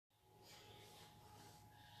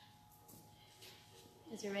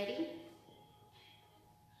Is it ready?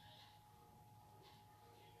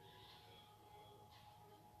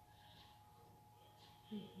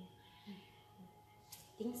 I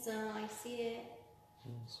think so. I see it.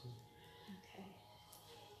 Okay.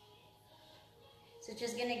 So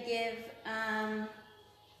just gonna give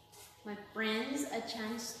my friends a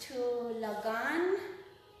chance to log on.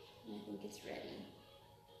 I think it's ready.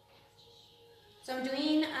 So I'm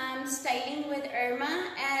doing styling with Irma,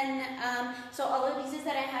 and so all of the pieces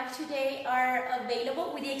that I have today are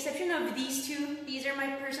available with the exception of these two. These are my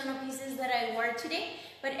personal pieces that I wore today,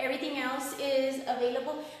 but everything else is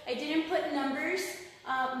available. I didn't put numbers,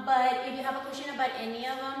 but if you have a question about any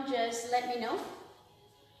of them, just let me know.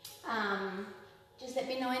 Just let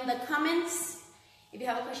me know in the comments if you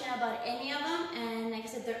have a question about any of them, and like I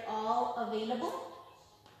said, they're all available.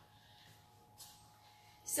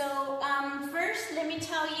 So first, let me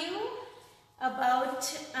tell you about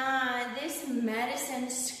this Madison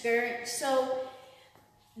skirt. So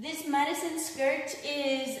this Madison skirt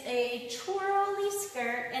is a twirly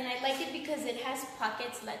skirt, and I like it because it has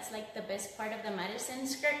pockets. That's like the best part of the Madison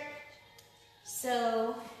skirt.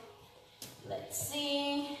 So let's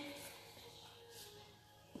see.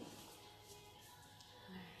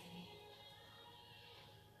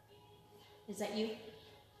 Is that you?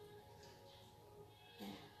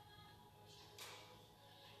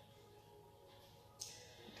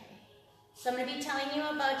 So I'm going to be telling you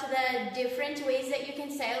about the different ways that you can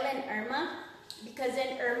style an Irma, because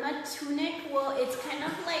an Irma tunic, well, it's kind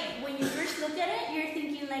of like, when you first look at it, you're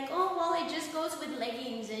thinking like, oh, well, it just goes with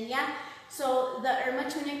leggings, and yeah. So the Irma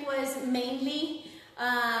tunic was mainly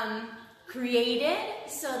created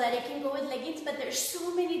so that it can go with leggings, but there's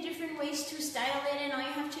so many different ways to style it, and all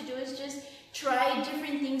you have to do is just try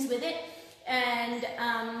different things with it, and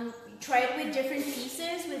try it with different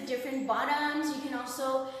pieces, with different bottoms. You can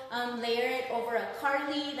also layer it over a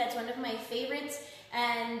carly. That's one of my favorites.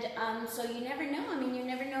 And so you never know. I mean, you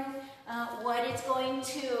never know what it's going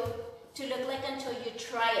to look like until you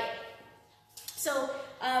try it. So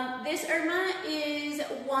this Irma is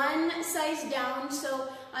one size down. So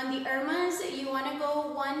on the Irmas, you want to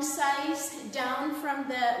go one size down from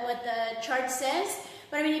what the chart says.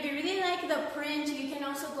 But I mean, if you really like the print, you can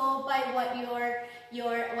also go by what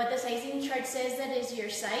what the sizing chart says that is your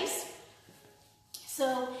size.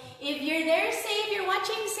 So if you're there, if you're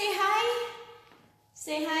watching, say hi.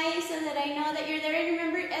 Say hi so that I know that you're there. And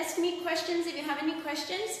remember, ask me questions if you have any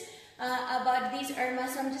questions about these Irmas.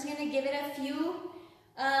 So I'm just going to give it a few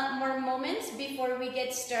more moments before we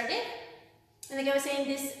get started. And like I was saying,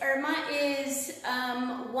 this Irma is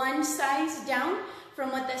one size down from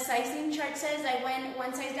what the sizing chart says. I went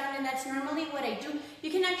one size down, and that's normally what I do. You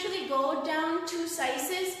can actually go down 2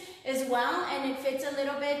 sizes as well, and it fits a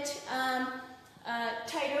little bit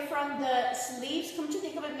tighter from the sleeves. Come to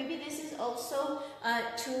think of it, maybe this is also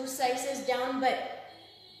 2 sizes down, but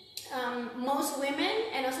most women,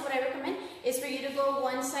 and also what I recommend, is for you to go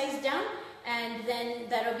one size down, and then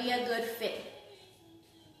that'll be a good fit.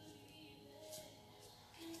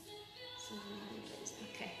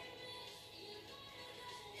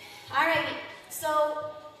 Alrighty,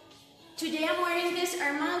 so today I'm wearing this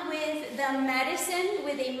Irma with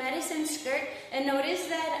a Madison skirt, and notice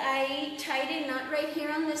that I tied a knot right here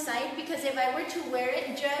on the side, because if I were to wear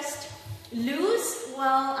it just loose,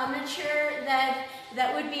 well, I'm not sure that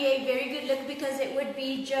that would be a very good look, because it would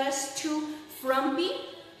be just too frumpy.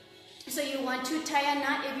 So you want to tie a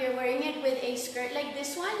knot. If you're wearing it with a skirt like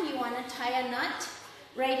this one, you want to tie a knot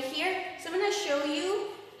right here. So I'm going to show you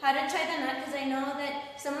how to tie the knot, because I know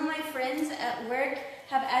that some of my friends at work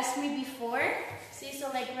have asked me before. See, so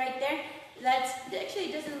like right there, that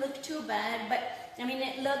actually doesn't look too bad, but I mean,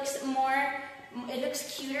 it looks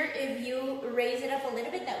cuter if you raise it up a little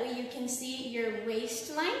bit. That way you can see your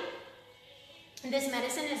waistline. And this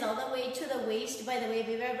Madison is all the way to the waist. By the way, if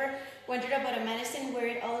you've ever wondered about a Madison, wear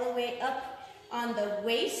it all the way up on the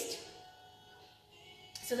waist.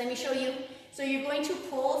 So let me show you. So you're going to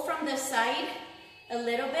pull from the side a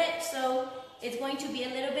little bit, so it's going to be a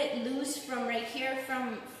little bit loose from right here,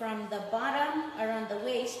 from the bottom around the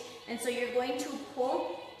waist, and so you're going to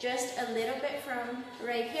pull just a little bit from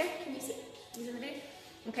right here. Can you see?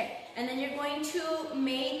 Okay, and then you're going to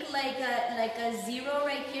make like a zero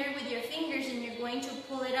right here with your fingers, and you're going to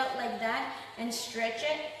pull it out like that and stretch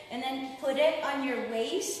it, and then put it on your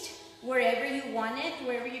waist wherever you want it,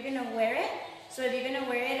 wherever you're gonna wear it. So if you're going to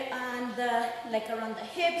wear it on around the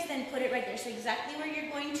hips, then put it right there. So exactly where you're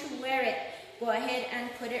going to wear it, go ahead and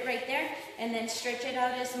put it right there, and then stretch it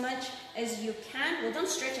out as much as you can. Well, don't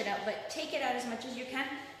stretch it out, but take it out as much as you can,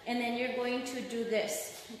 and then you're going to do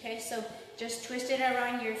this. Okay, so just twist it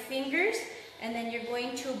around your fingers, and then you're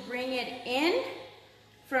going to bring it in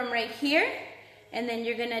from right here, and then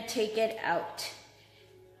you're gonna take it out.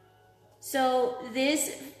 So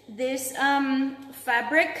this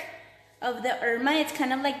fabric of the Irma, it's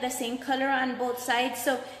kind of like the same color on both sides,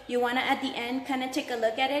 so you want to at the end kind of take a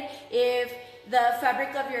look at it. If the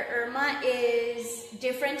fabric of your Irma is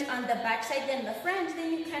different on the back side than the front,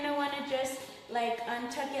 then you kind of want to just like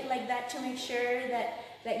untuck it like that to make sure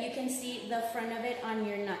that you can see the front of it on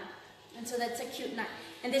your knot. And so that's a cute knot.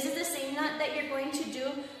 And this is the same knot that you're going to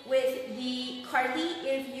do with the Carly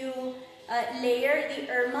if you layer the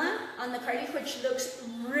Irma on the Carly, which looks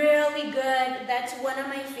really good. That's one of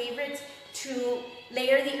my favorites, to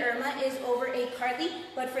layer the Irma, is over a Carly.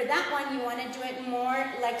 But for that one, you want to do it more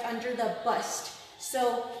like under the bust.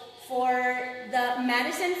 So for the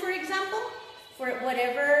Madison, for example, for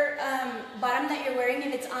whatever bottom that you're wearing,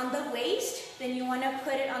 if it's on the waist, then you want to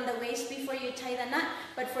put it on the waist before you tie the knot.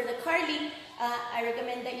 But for the Carly, I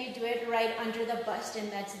recommend that you do it right under the bust, and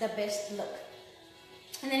that's the best look.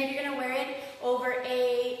 And then if you're gonna wear it over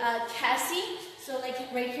a Cassie, so like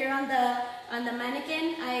right here on the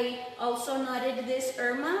mannequin, I also knotted this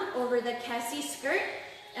Irma over the Cassie skirt.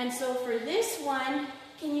 And so for this one,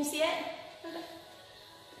 can you see it?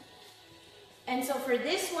 And so for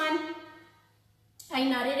this one, I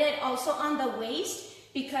knotted it also on the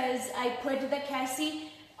waist, because I put the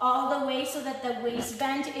Cassie all the way so that the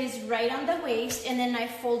waistband is right on the waist, and then I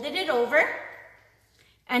folded it over.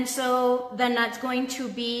 And so the knot's going to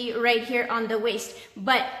be right here on the waist.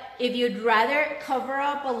 But if you'd rather cover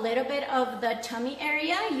up a little bit of the tummy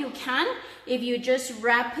area, you can. If you just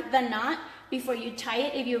wrap the knot before you tie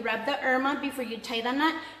it, if you wrap the Irma before you tie the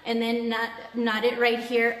knot, and then knot it right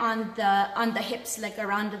here on the hips, like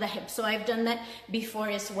around the hips. So I've done that before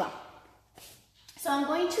as well. So I'm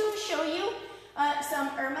going to show you some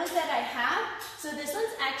Irmas that I have. So this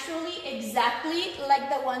one's actually exactly like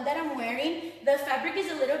the one that I'm wearing. The fabric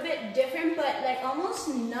is a little bit different, but like almost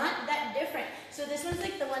not that different. So this one's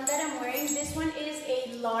like the one that I'm wearing. This one is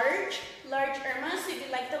a large Irma. So if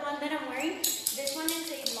you like the one that I'm wearing, this one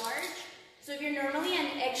is a large. So if you're normally an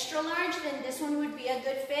extra large, then this one would be a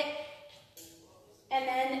good fit. And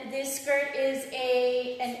then this skirt is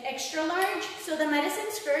an extra large. So the Madison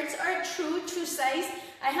skirts are true to size.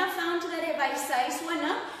 I have found that if I size one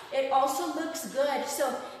up, it also looks good.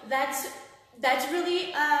 So that's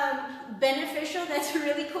really beneficial. That's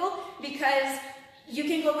really cool, because you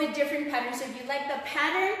can go with different patterns. So if you like the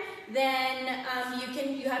pattern, then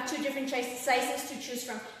you have two different sizes to choose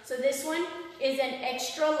from. So this one is an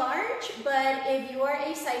extra large, but if you are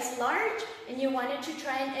a size large and you wanted to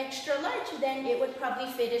try an extra large, then it would probably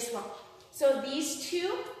fit as well. So these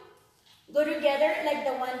two go together like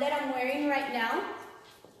the one that I'm wearing right now.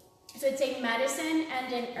 So it's a Madison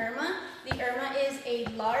and an Irma. The Irma is a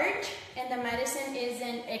large and the Madison is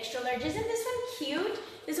an extra large. Isn't this one cute?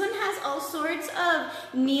 This one has all sorts of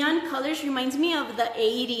neon colors. Reminds me of the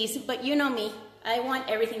 80s, but you know me. I want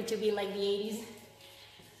everything to be like the 80s.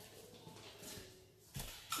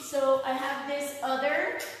 So I have this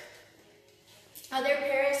other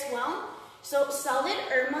pair as well. So solid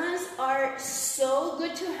Irmas are so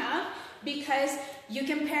good to have, because you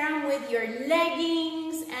can pair them with your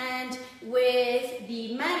leggings and with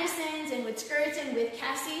the Madisons and with skirts and with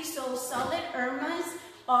Cassie. So solid Irmas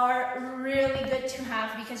are really good to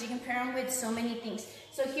have because you can pair them with so many things.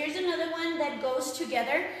 So here's another one that goes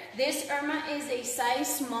together. This Irma is a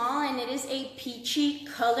size small and it is a peachy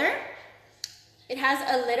color. It has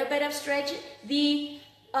a little bit of stretch. The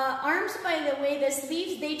arms, by the way, the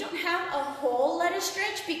sleeves, they don't have a whole lot of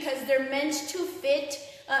stretch because they're meant to fit,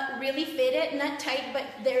 really fitted, not tight, but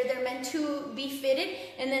they're meant to be fitted.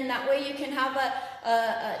 And then that way you can have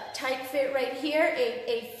a tight fit right here,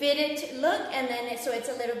 a fitted look, and then so it's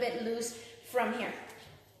a little bit loose from here.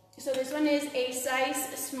 So this one is a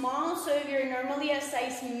size small, so if you're normally a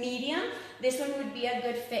size medium, this one would be a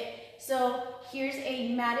good fit. So here's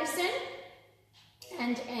a Madison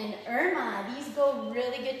and an Irma. These go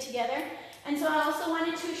really good together. And so I also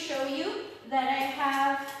wanted to show you that I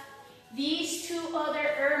have these two other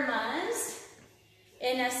Irmas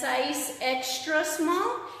in a size extra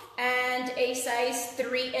small and a size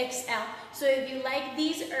 3XL. So if you like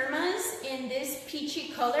these Irmas in this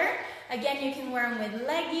peachy color, again, you can wear them with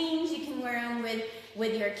leggings, you can wear them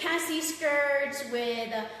with your Cassie skirts,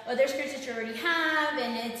 with other skirts that you already have,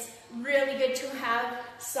 and it's really good to have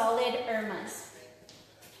solid Irmas.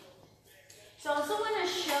 So I also want to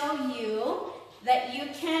show you that you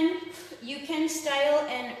can style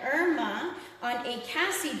an Irma on a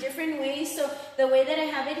Cassie different ways. So the way that I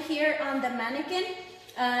have it here on the mannequin,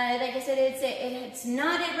 Like I said, it's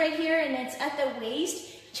knotted right here and it's at the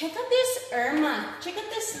waist. Check out this Irma. Check out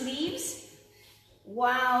the sleeves.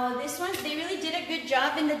 Wow, this one, they really did a good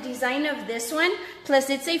job in the design of this one. Plus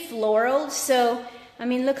it's a floral, so I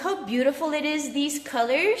mean, look how beautiful it is, these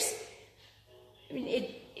colors.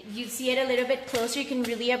 You see it a little bit closer, you can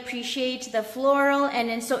really appreciate the floral. And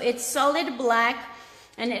then so it's solid black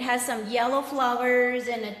and it has some yellow flowers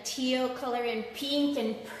and a teal color and pink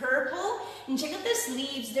and purple. And check out the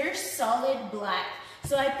sleeves, they're solid black.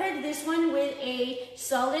 So I paired this one with a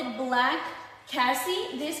solid black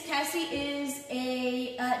Cassie. This Cassie is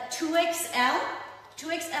a 2XL,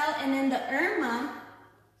 and then the Irma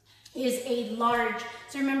is a large.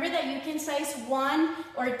 So remember that you can size 1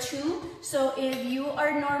 or 2. So if you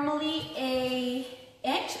are normally an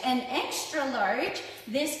extra large,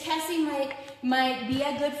 this Cassie might be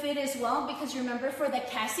a good fit as well, because remember, for the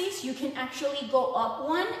Cassies you can actually go up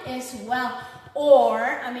 1 as well. Or,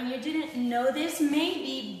 I mean, you didn't know this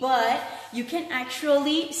maybe, but you can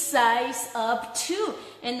actually size up 2.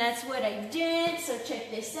 And that's what I did. So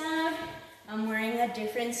check this out. I'm wearing a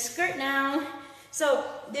different skirt now. So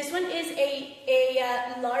this one is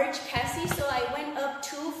a large Cassie. So I went up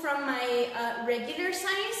 2 from my regular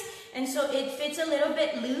size. And so it fits a little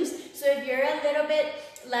bit loose. So if you're a little bit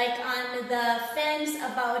like on the fence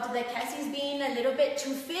about the Cassies being a little bit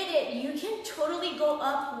too fitted, you can totally go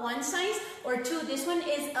up 1 size or 2. This one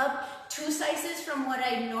is up 2 sizes from what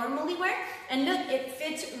I normally wear. And look, it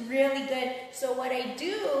fits really good. So what I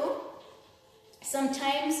do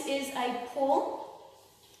sometimes is I pull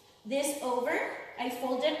this over. I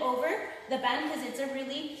fold it over the band because it's a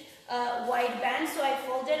really wide band. So I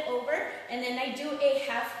fold it over and then I do a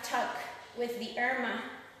half tuck with the Irma.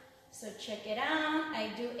 So check it out,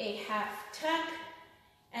 I do a half tuck,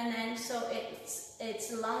 and then so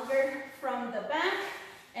it's longer from the back,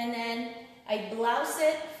 and then I blouse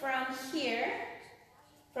it from here,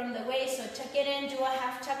 from the waist. So tuck it in, do a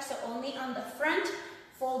half tuck, so only on the front,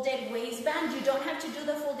 folded waistband. You don't have to do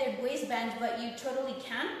the folded waistband, but you totally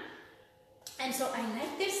can. And so I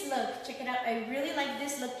like this look, check it out, I really like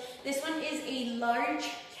this look. This one is a large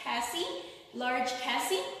Cassie,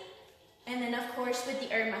 and then of course with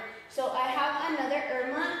the Irma. So I have another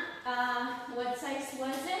Irma, what size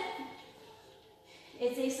was it?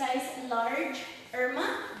 It's a size large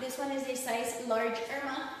Irma. This one is a size large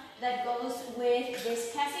Irma that goes with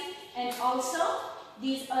this Cassie. And also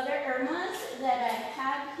these other Irmas that I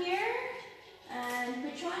have here. And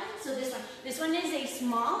which one? So this one. This one is a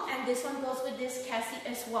small, and this one goes with this Cassie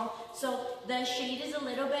as well. So the shade is a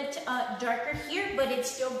little bit darker here, but it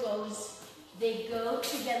still goes. They go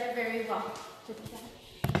together very well.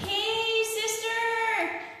 Hey sister!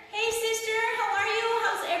 Hey sister, how are you?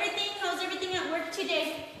 How's everything? How's everything at work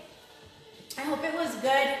today? I hope it was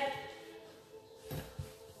good.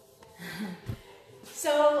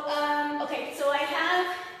 So, okay, so I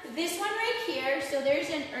have this one right here. So there's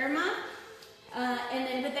an Irma, and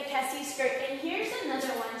then with the Cassie skirt. And here's another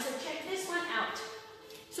one, so check this one out.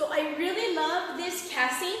 So I really love this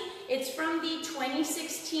Cassie. It's from the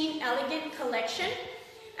 2016 Elegant collection.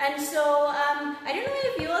 And so, I don't know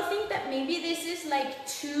if you all think that maybe this is like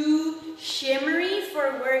too shimmery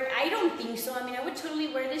for work. I don't think so. I mean, I would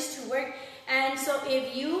totally wear this to work. And so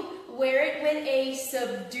if you wear it with a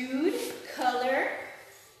subdued color,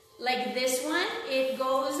 like this one, it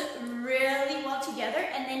goes really well together,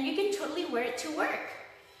 and then you can totally wear it to work.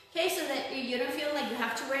 Okay, so that you don't feel like you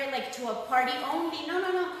have to wear it like to a party only. No,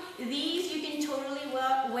 no, no. These you can totally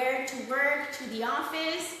wear to work, to the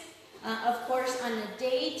office, of course on a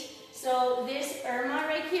date. So this Irma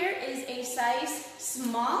right here is a size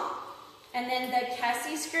small, and then the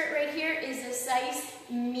Cassie skirt right here is a size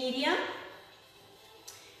medium.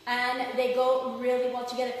 And they go really well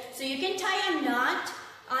together. So you can tie a knot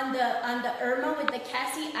on the Irma with the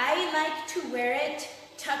Cassie. I like to wear it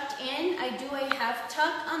tucked in. I do a half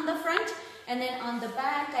tuck on the front, and then on the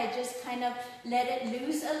back I just kind of let it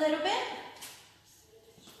loose a little bit.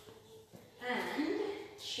 And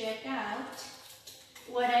check out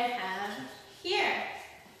what I have here.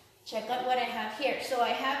 Check out what I have here. So I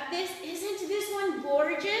have this. Isn't this one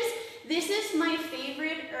gorgeous? This is my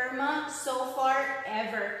favorite Irma so far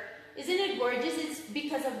ever. Isn't it gorgeous? It's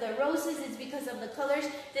because of the roses, it's because of the colors.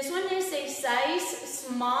 This one is a size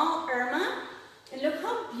small Irma, and look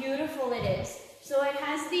how beautiful it is. So it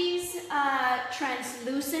has these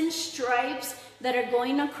translucent stripes that are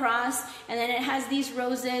going across, and then it has these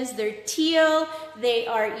roses. They're teal, they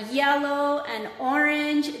are yellow and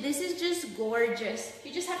orange. This is just gorgeous.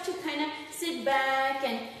 You just have to kind of sit back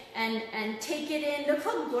and take it in. Look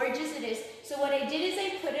how gorgeous it is. So what I did is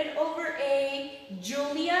I put it over a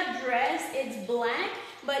Julia dress. It's black,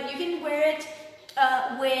 but you can wear it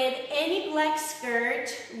with any black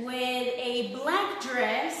skirt, with a black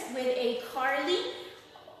dress, with a Carly.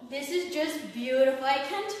 This is just beautiful. I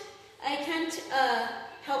can't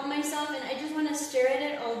help myself, and I just want to stare at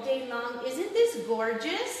it all day long. Isn't this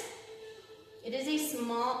gorgeous? It is a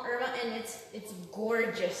small Irma, and it's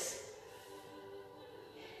gorgeous.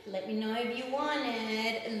 Let me know if you want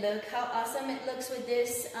it. Look how awesome it looks with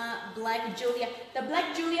this black Julia. The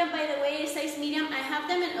black Julia, by the way, is size medium. I have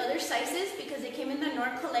them in other sizes because they came in the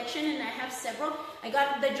Nord collection, and I have several. I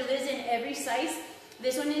got the Julias in every size.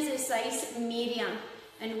 This one is a size medium.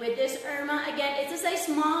 And with this Irma, again, it's a size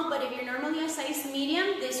small, but if you're normally a size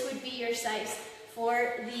medium, this would be your size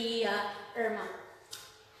for the Irma.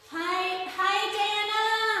 Hi,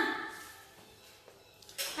 Diana.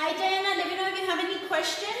 Hi, Diana. Let me know if you have any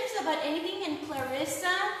questions about anything. And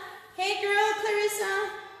Clarissa. Hey, girl, Clarissa.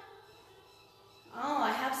 Oh,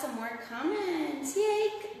 I have some more comments. Yay,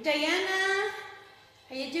 Diana.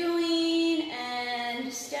 How you doing?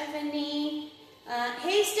 And Stephanie.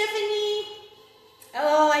 Hey, Stephanie.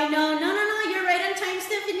 Oh, I know. No, you're right on time,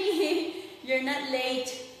 Stephanie. You're not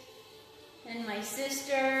late. And my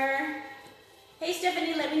sister. Hey,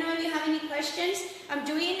 Stephanie, let me know if you have any questions. I'm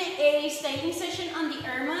doing a styling session on the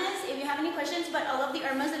Irmas. If you have any questions, but all of the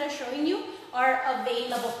Irmas that I'm showing you are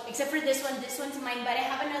available, except for this one. This one's mine, but I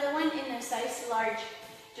have another one in a size large,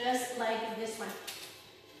 just like this one.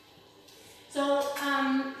 So,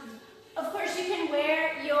 of course, you can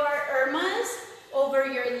wear your Irmas over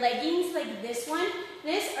your leggings like this one.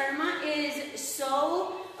 This Irma is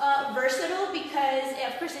so versatile because,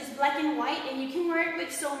 of course, it's black and white, and you can wear it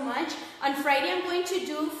with so much. On Friday, I'm going to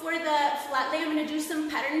do for the flat lay, I'm going to do some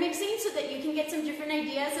pattern mixing so that you can get some different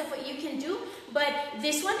ideas of what you can do. But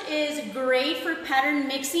this one is great for pattern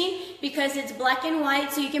mixing because it's black and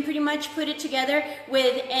white, so you can pretty much put it together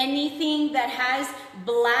with anything that has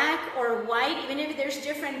black or white, even if there's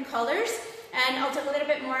different colors. And I'll talk a little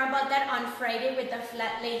bit more about that on Friday with the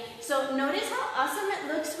flat lay. So notice how awesome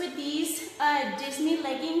it looks with these Disney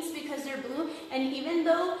leggings because they're blue. And even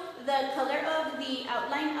though the color of the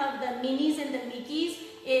outline of the Minnies and the Mickeys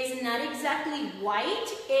is not exactly white,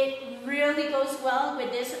 it really goes well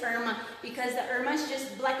with this Irma because the Irma is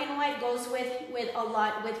just black and white, goes with a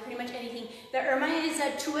lot, with pretty much anything. The Irma is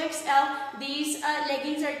a 2XL. These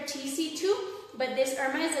leggings are TC2. But this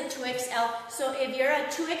Irma is a 2XL. So if you're a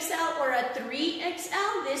 2XL or a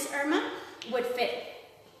 3XL, this Irma would fit.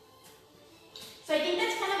 So I think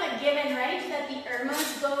that's kind of a given, right? That the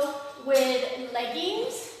Irmas go with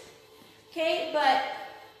leggings. Okay, but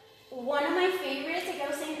one of my favorites, like I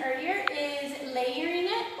was saying earlier, is layering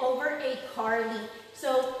it over a Carly.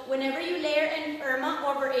 So whenever you layer an Irma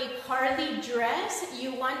over a Carly dress,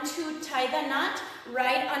 you want to tie the knot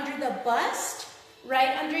right under the bust.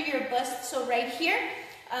 Right under your bust, so right here,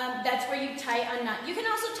 that's where you tie a knot. You can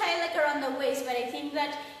also tie it like around the waist, but I think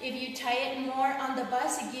that if you tie it more on the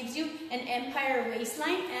bust, it gives you an empire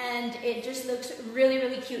waistline, and it just looks really,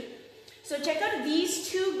 really cute. So check out, these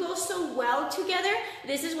two go so well together.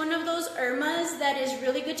 This is one of those Irmas that is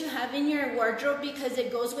really good to have in your wardrobe because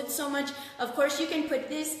it goes with so much. Of course, you can put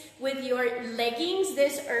this with your leggings.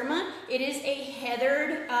 This Irma, it is a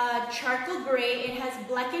heathered charcoal gray. It has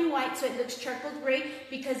black and white, so it looks charcoal gray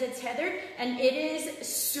because it's heathered, and it is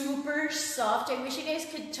super soft. I wish you guys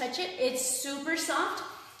could touch it. It's super soft.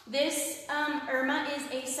 This Irma is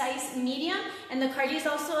a size medium, and the Carly is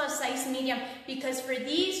also a size medium because for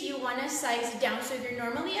these you want to size down. So if you're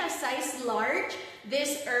normally a size large,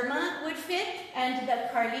 this Irma would fit, and the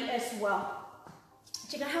Carly as well.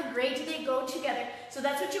 Check out how great they go together. So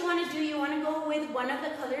that's what you want to do. You want to go with one of the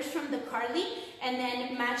colors from the Carly and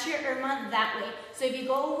then match your Irma that way. So if you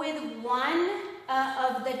go with one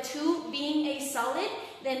of the two being a solid,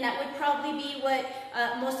 then that would probably be what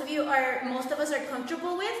most of us are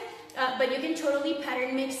comfortable with. But you can totally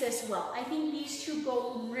pattern mix as well. I think these two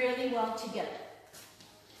go really well together.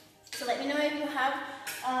 So let me know if you have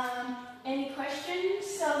any questions.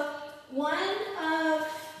 So one of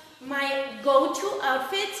my go-to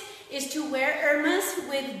outfits is to wear Irmas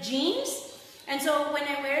with jeans. And so when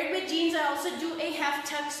I wear it with jeans, I also do a half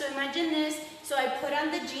tuck. So imagine this. So I put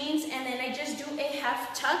on the jeans and then I just do a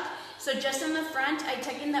half tuck. So just on the front, I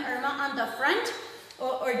tuck in the Irma on the front,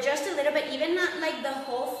 or just a little bit, even not like the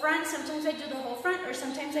whole front. Sometimes I do the whole front, or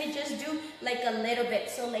sometimes I just do like a little bit.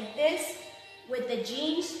 So like this, with the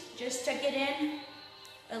jeans, just tuck it in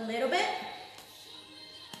a little bit.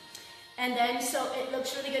 And then, so it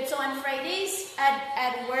looks really good. So on Fridays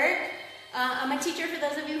at work, I'm a teacher, for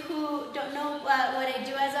those of you who don't know what I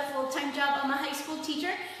do as a full-time job. I'm a high school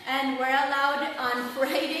teacher, and we're allowed on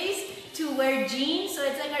Fridays to wear jeans, so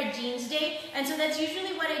it's like our jeans day. And so that's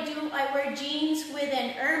usually what I do. I wear jeans with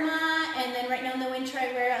an Irma, and then right now in the winter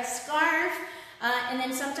I wear a scarf. And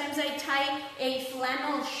then sometimes I tie a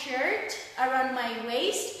flannel shirt around my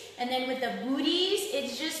waist. And then with the booties,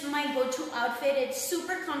 it's just my go-to outfit. It's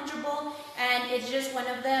super comfortable, and it's just one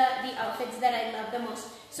of the outfits that I love the most.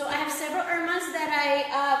 So I have several Irmas that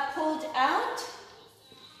I pulled out.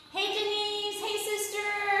 Hey Denise, hey sister,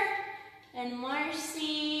 and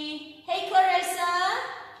Marcy. Hey Clarissa.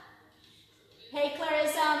 Hey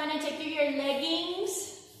Clarissa, I'm gonna take you your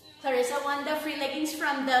leggings. Clarissa won the free leggings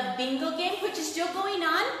from the bingo game, which is still going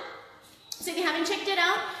on. So if you haven't checked it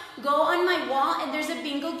out, go on my wall, and there's a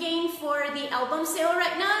bingo game for the album sale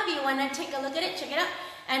right now. If you want to take a look at it, check it out.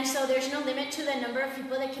 And so there's no limit to the number of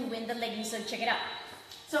people that can win the leggings, so check it out.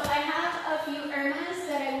 So I have a few Irmas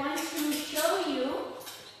that I want to show you.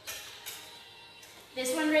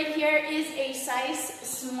 This one right here is a size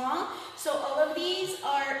small. So all of these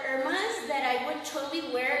are Irmas that I would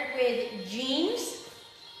totally wear with jeans.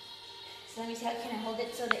 So let me see, how can I hold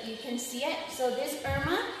it so that you can see it? So this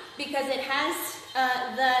Irma, because it has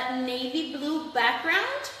the navy blue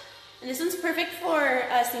background, and this one's perfect for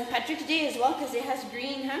St. Patrick's Day as well, because it has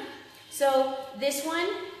green, huh? So this one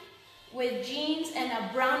with jeans and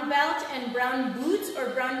a brown belt and brown boots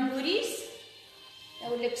or brown booties,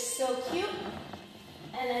 that would look so cute.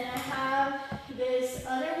 And then I have this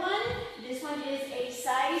other one. This one is a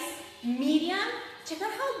size medium. Check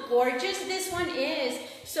out how gorgeous this one is.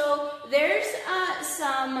 So there's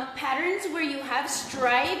some patterns where you have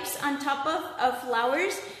stripes on top of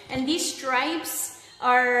flowers, and these stripes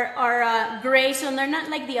are gray, so they're not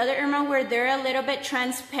like the other Irma where they're a little bit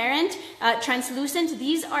transparent, translucent.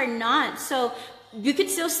 These are not. So you could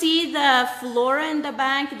still see the flora in the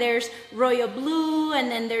back. There's royal blue, and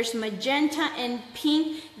then there's magenta and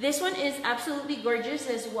pink. This one is absolutely gorgeous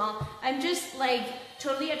as well. I'm just like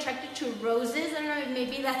totally attracted to roses. I don't know,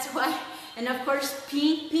 maybe that's why. And of course,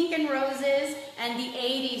 pink and roses and the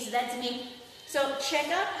 80s, that's me. So check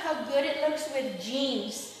out how good it looks with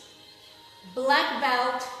jeans. Black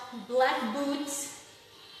belt, black boots,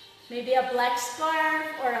 maybe a black scarf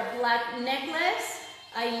or a black necklace.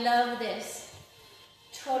 I love this.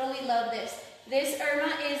 Totally love this. This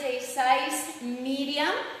Irma is a size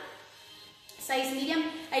medium. Size medium.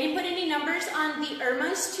 I didn't put any numbers on the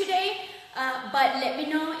Irmas today. But let me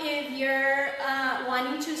know if you're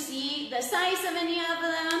wanting to see the size of any of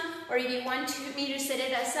them, or if you want me to set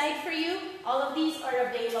it aside for you. All of these are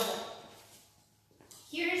available.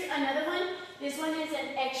 Here's another one. This one is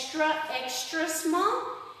an extra small.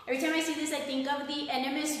 Every time I see this, I think of the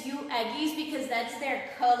NMSU Aggies because that's their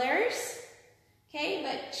colors. Okay,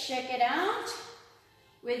 but check it out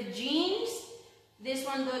with jeans. This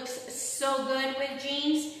one looks so good with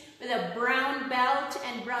jeans, with a brown belt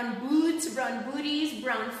and brown boots, brown booties,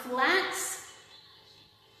 brown flats.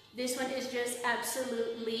 This one is just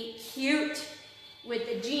absolutely cute with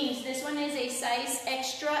the jeans. This one is a size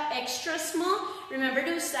extra small. Remember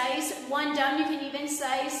to size one down. You can even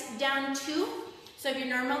size down two. So if you're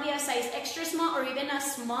normally a size extra small or even a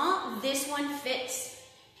small, this one fits.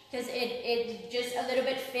 Because it just a little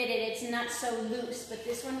bit fitted. It's not so loose. But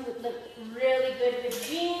this one would look really good with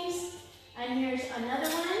jeans. And here's another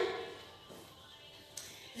one.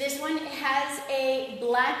 This one has a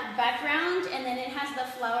black background, and then it has the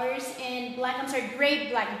flowers in gray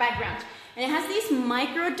black background. And it has these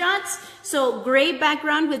micro dots, so gray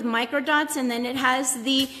background with micro dots, and then it has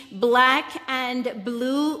the black and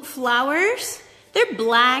blue flowers. They're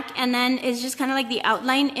black, and then it's just kind of like the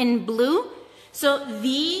outline in blue. So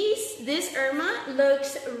this Irma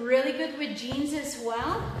looks really good with jeans as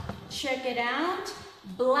well. Check it out.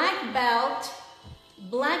 Black belt,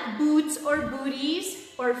 black boots or booties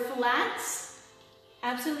or flats.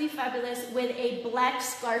 Absolutely fabulous with a black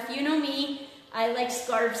scarf. You know me, I like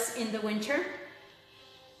scarves in the winter.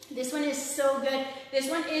 This one is so good. This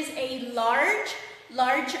one is a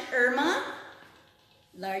large Irma.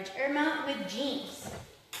 Large Irma with jeans.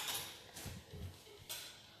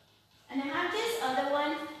 And I have this other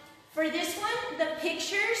one. For this one, the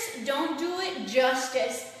pictures don't do it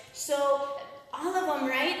justice. So all of them,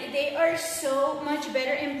 right? They are so much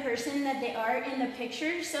better in person than they are in the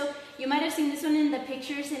pictures. So you might have seen this one in the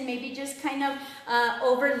pictures and maybe just kind of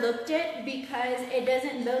overlooked it because it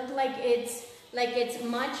doesn't look like it's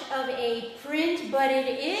much of a print, but it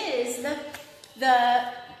is. Look,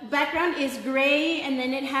 background is gray, and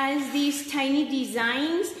then it has these tiny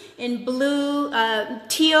designs in blue,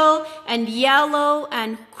 teal, and yellow,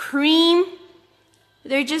 and cream.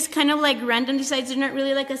 They're just kind of like random designs. They're not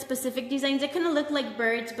really like a specific design. They kind of look like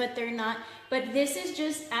birds, but they're not. But this is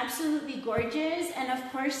just absolutely gorgeous. And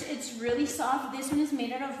of course, it's really soft. This one is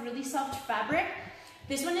made out of really soft fabric.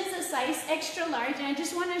 This one is a size extra large. And I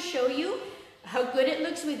just want to show you how good it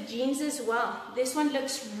looks with jeans as well. This one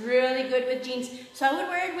looks really good with jeans. So I would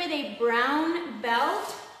wear it with a brown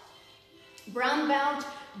belt,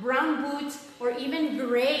 brown boots, or even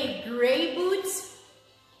gray boots.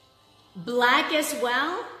 Black as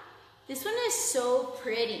well. This one is so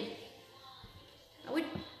pretty. I would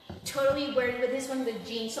totally wear it with this one with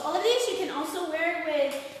jeans. So all of these you can also wear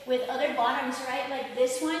it with other bottoms, right? Like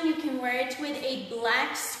this one, you can wear it with a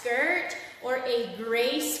black skirt or a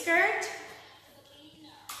gray skirt.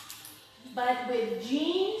 But with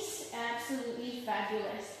jeans, absolutely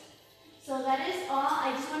fabulous. So that is all.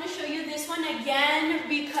 I just want to show you this one again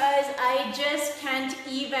because I just can't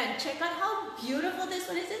even. Check out how beautiful this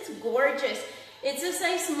one is. It's gorgeous. It's a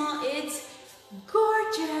size small. It's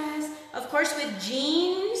gorgeous. Of course, with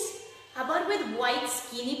jeans. How about with white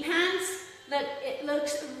skinny pants? Look, it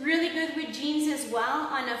looks really good with jeans as well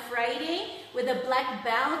on a Friday with a black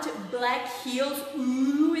belt, black heels.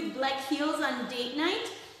 Ooh, with black heels on date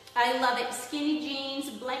night. I love it. Skinny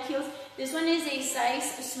jeans, black heels. This one is a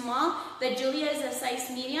size small. The Julia is a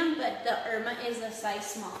size medium, but the Irma is a size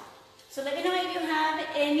small. So let me know if you have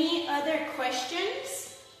any other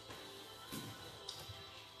questions.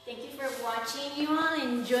 Thank you for watching, you all,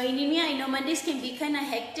 and joining me. I know Mondays can be kind of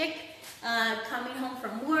hectic, coming home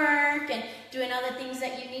from work and doing all the things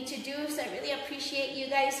that you need to do. So I really appreciate you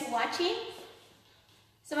guys watching.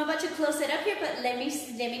 So I'm about to close it up here, but let me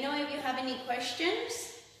know if you have any questions.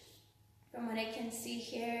 From what I can see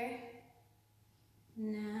here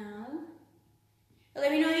now. Let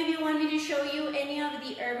me know if you want me to show you any of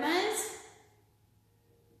the Irmas.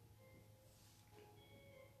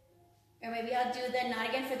 Or maybe I'll do the knot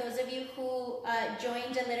again for those of you who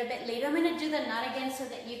joined a little bit later. I'm going to do the knot again so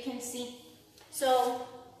that you can see. So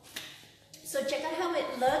check out how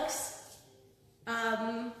it looks.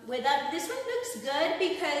 This one looks good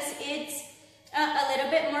because it's a little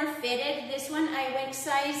bit more fitted. This one I went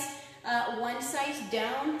one size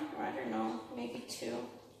down, or I don't know, maybe two.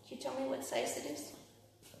 Can you tell me what size it is?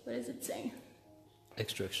 What does it say?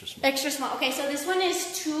 Extra small. Extra small. Okay, so this one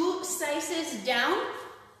is 2 sizes down.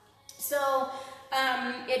 So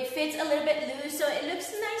it fits a little bit loose. So it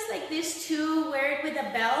looks nice like this too. Wear it with a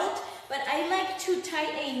belt. But I like to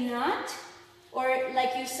tie a knot, or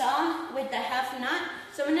like you saw with the half knot.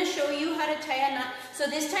 So I'm going to show you how to tie a knot. So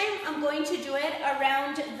this time I'm going to do it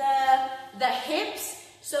around the hips.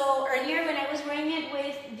 So earlier when I was wearing it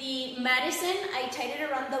with the Madison, I tied it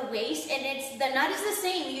around the waist, and the knot is the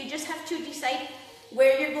same. You just have to decide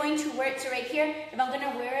where you're going to wear it. So right here, if I'm going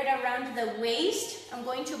to wear it around the waist, I'm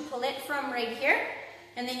going to pull it from right here,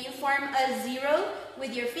 and then you form a 0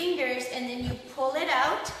 with your fingers, and then you pull it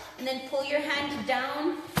out, and then pull your hand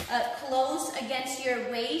down close against your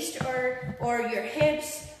waist or your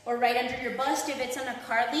hips, or right under your bust if it's on a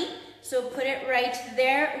Carly. So put it right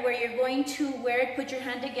there where you're going to wear it. Put your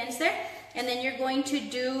hand against there, and then you're going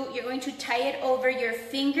to tie it over your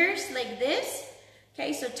fingers like this.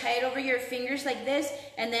 Okay, so tie it over your fingers like this,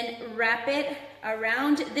 and then wrap it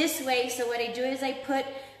around this way. So what I do is I put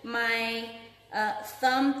my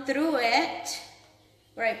thumb through it,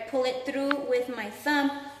 or I pull it through with my thumb,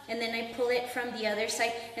 and then I pull it from the other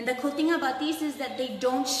side. And the cool thing about these is that they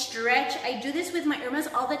don't stretch. I do this with my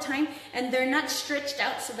Irmas all the time, and they're not stretched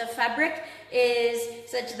out. So the fabric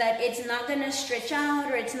is such that it's not gonna stretch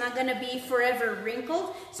out, or it's not gonna be forever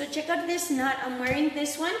wrinkled. So check out this knot. I'm wearing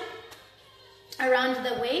this one around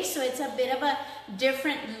the waist, so it's a bit of a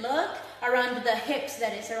different look. Around the hips,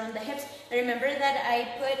 that is, around the hips. I remember that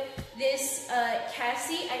I put this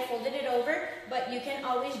Cassie, I folded it over, but you can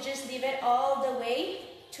always just leave it all the way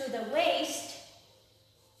to the waist,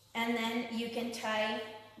 and then you can tie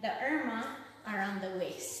the Irma around the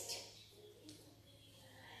waist.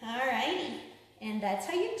 Alrighty, and that's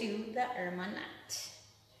how you do the Irma knot.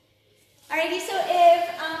 Alrighty, so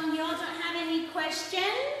if you all don't have any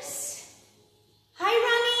questions. Hi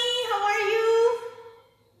Ronnie, how are you?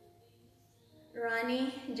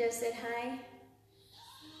 Ronnie just said hi.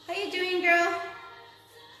 How you doing, girl?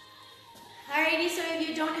 Alrighty, so if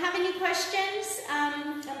you don't have any questions,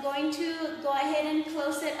 I'm going to go ahead and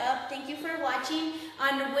close it up. Thank you for watching.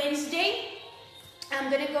 On Wednesday, I'm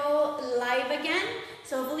going to go live again.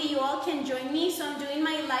 So hopefully you all can join me. So I'm doing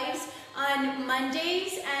my lives on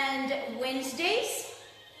Mondays and Wednesdays.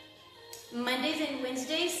 Mondays and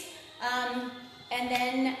Wednesdays. And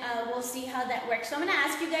then we'll see how that works. So I'm gonna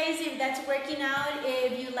ask you guys if that's working out,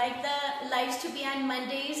 if you like the lives to be on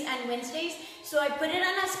Mondays and Wednesdays. So I put it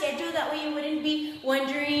on a schedule, that way you wouldn't be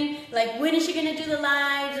wondering, like, when is she gonna do the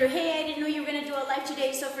lives? Or, hey, I didn't know you were gonna do a live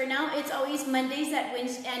today. So for now, it's always Mondays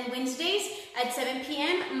and Wednesdays at 7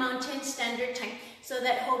 p.m. Mountain Standard Time. So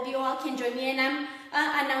that hope you all can join me. And I'm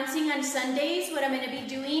announcing on Sundays what I'm gonna be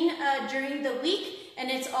doing during the week.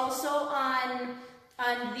 And it's also on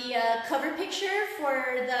the cover picture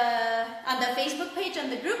on the Facebook page, on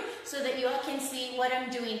the group, so that you all can see what I'm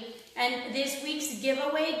doing. And this week's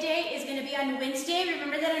giveaway day is going to be on Wednesday.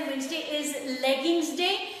 Remember that on Wednesday is leggings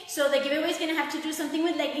day, so the giveaway is going to have to do something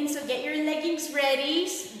with leggings. So get your leggings ready,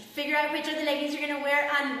 figure out which of the leggings you're going to wear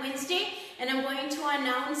on Wednesday, and I'm going to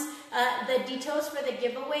announce the details for the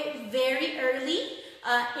giveaway very early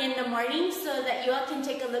in the morning, so that you all can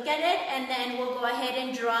take a look at it, and then we'll go ahead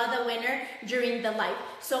and draw the winner during the live.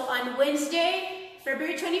 So on Wednesday,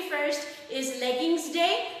 February 21st is leggings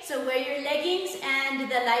day, so wear your leggings, and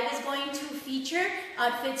the live is going to feature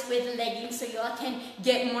outfits with leggings, so you all can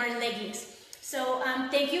get more leggings. So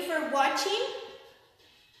thank you for watching.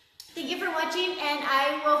 Thank you for watching, and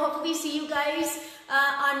I will hopefully see you guys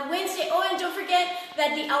on Wednesday. Oh, and don't forget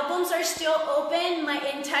that the albums are still open. My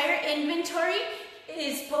entire inventory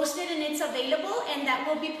is posted and it's available, and that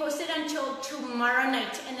will be posted until tomorrow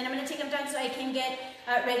night, and then I'm going to take them down so I can get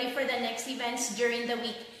ready for the next events during the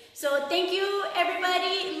week. So thank you,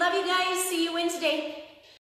 everybody. Love you guys. See you Wednesday.